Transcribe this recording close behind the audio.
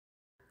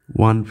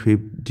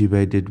1/5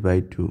 divided by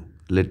 2.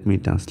 Let me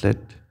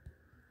translate.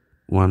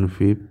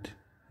 1/5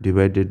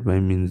 divided by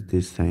means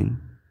this sign,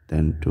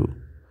 then 2.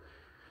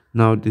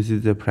 Now this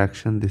is a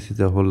fraction, this is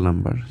a whole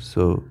number,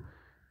 so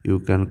you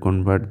can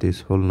convert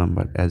this whole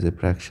number as a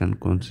fraction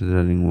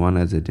considering 1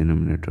 as a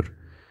denominator.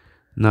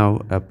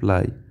 Now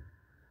apply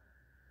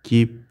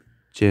keep,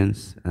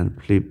 change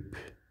and flip.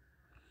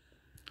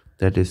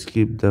 That is,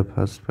 keep the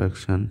first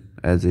fraction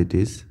as it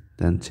is,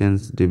 then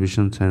change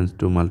division sign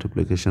to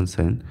multiplication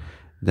sign,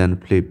 then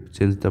flip,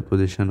 change the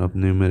position of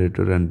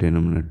numerator and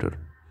denominator.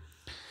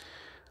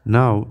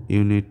 Now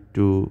you need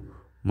to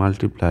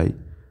multiply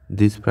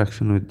this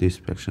fraction with this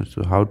fraction.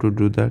 So how to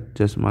do that?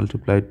 Just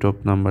multiply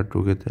top number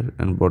together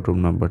and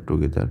bottom number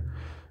together.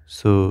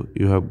 So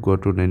you have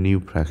gotten a new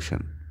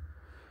fraction.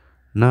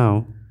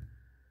 Now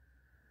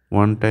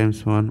 1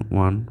 times 1,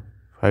 1,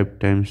 5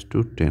 times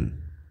 2, 10.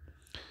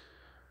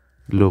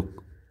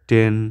 Look,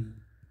 10,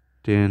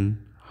 10,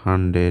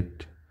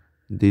 100,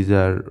 these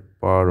are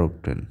power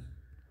of 10.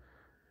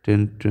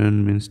 10,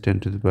 10 means 10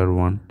 to the power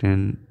 1,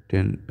 10,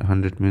 10,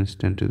 100 means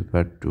 10 to the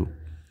power 2.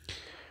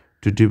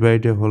 To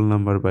divide a whole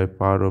number by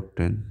power of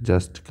 10,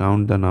 just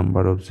count the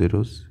number of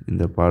zeros in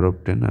the power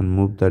of 10 and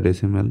move the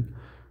decimal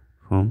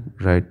from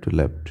right to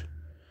left.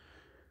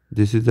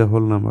 This is the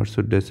whole number,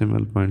 so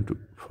decimal point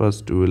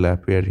first will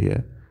appear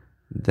here.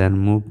 Then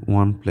move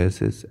 1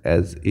 places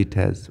as it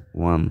has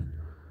 1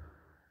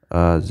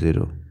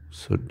 0.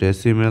 So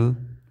decimal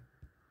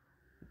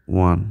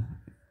 1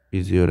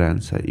 is your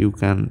answer. You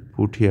can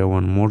put here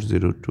one more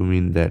 0 to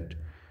mean that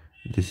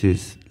this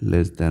is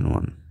less than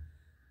 1.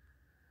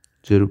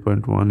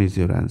 0.1 is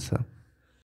your answer.